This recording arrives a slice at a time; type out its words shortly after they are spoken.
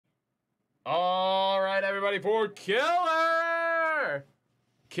All right, everybody, for Killer!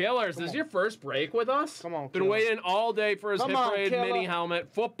 Killers, this is your first break with us? Come on, Been Killer. waiting all day for his Come Hit on, Parade Killer. mini helmet.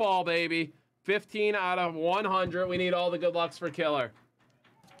 Football, baby. 15 out of 100. We need all the good lucks for Killer.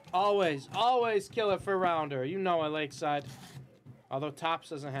 Always, always Killer for Rounder. You know at Lakeside. Although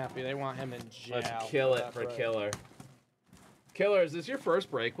Tops isn't happy. They want him in jail. Let's kill it for Killer. Killer, is this your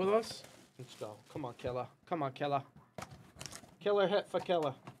first break with us? Let's go. Come on, Killer. Come on, Killer. Killer hit for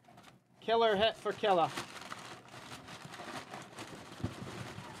Killer. Killer hit for Killer.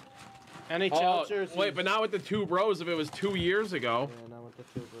 NHL jerseys. Wait, but not with the two bros if it was 2 years ago. Yeah, not with the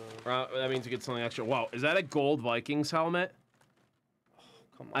two bros. That means you get something extra. Wow, is that a gold Vikings helmet?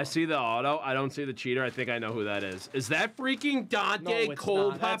 Come on. I see the auto. I don't see the cheater. I think I know who that is. Is that freaking Dante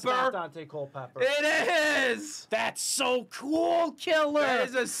Culpepper? That's not Dante Culpepper. It is! That's so cool, Killer! That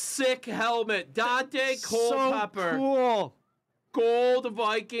is a sick helmet. Dante Culpepper. So cool. Gold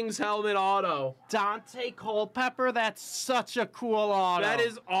Vikings helmet auto. Dante Culpepper, that's such a cool auto. That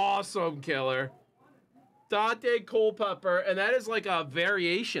is awesome, Killer. Dante Culpepper, and that is like a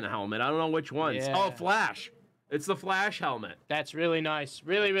variation helmet. I don't know which ones. Yeah. Oh, Flash. It's the Flash helmet. That's really nice.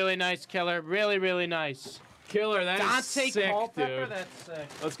 Really, really nice, Killer. Really, really nice. Killer, that is Dante sick, Culpepper, dude. that's sick.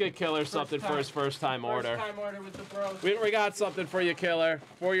 Let's get Killer something for his first time order. First time order with the bros. We got something for you, Killer,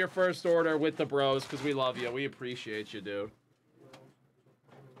 for your first order with the bros, because we love you. We appreciate you, dude.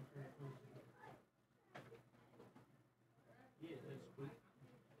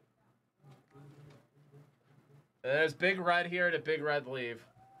 There's Big Red here to Big Red leave.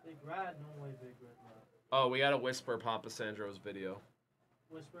 Big Red, no way Big Red. Oh, we gotta whisper Papa Sandro's video.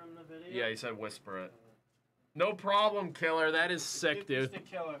 Whisper in the video? Yeah, he said whisper it. No problem, Killer. That is sick, dude.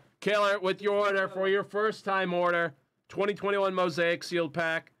 Killer. Killer, with your order for your first time order, 2021 Mosaic sealed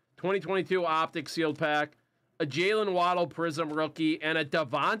pack, 2022 Optic sealed pack, a Jalen Waddle Prism rookie, and a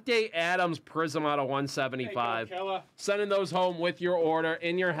Devontae Adams Prism out of 175. Hey, go, Killer. Sending those home with your order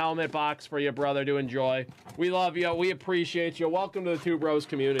in your helmet box for your brother to enjoy. We love you. We appreciate you. Welcome to the Two Bros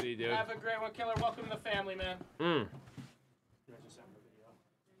community, dude. Have a great one, Killer. Welcome to the family, man.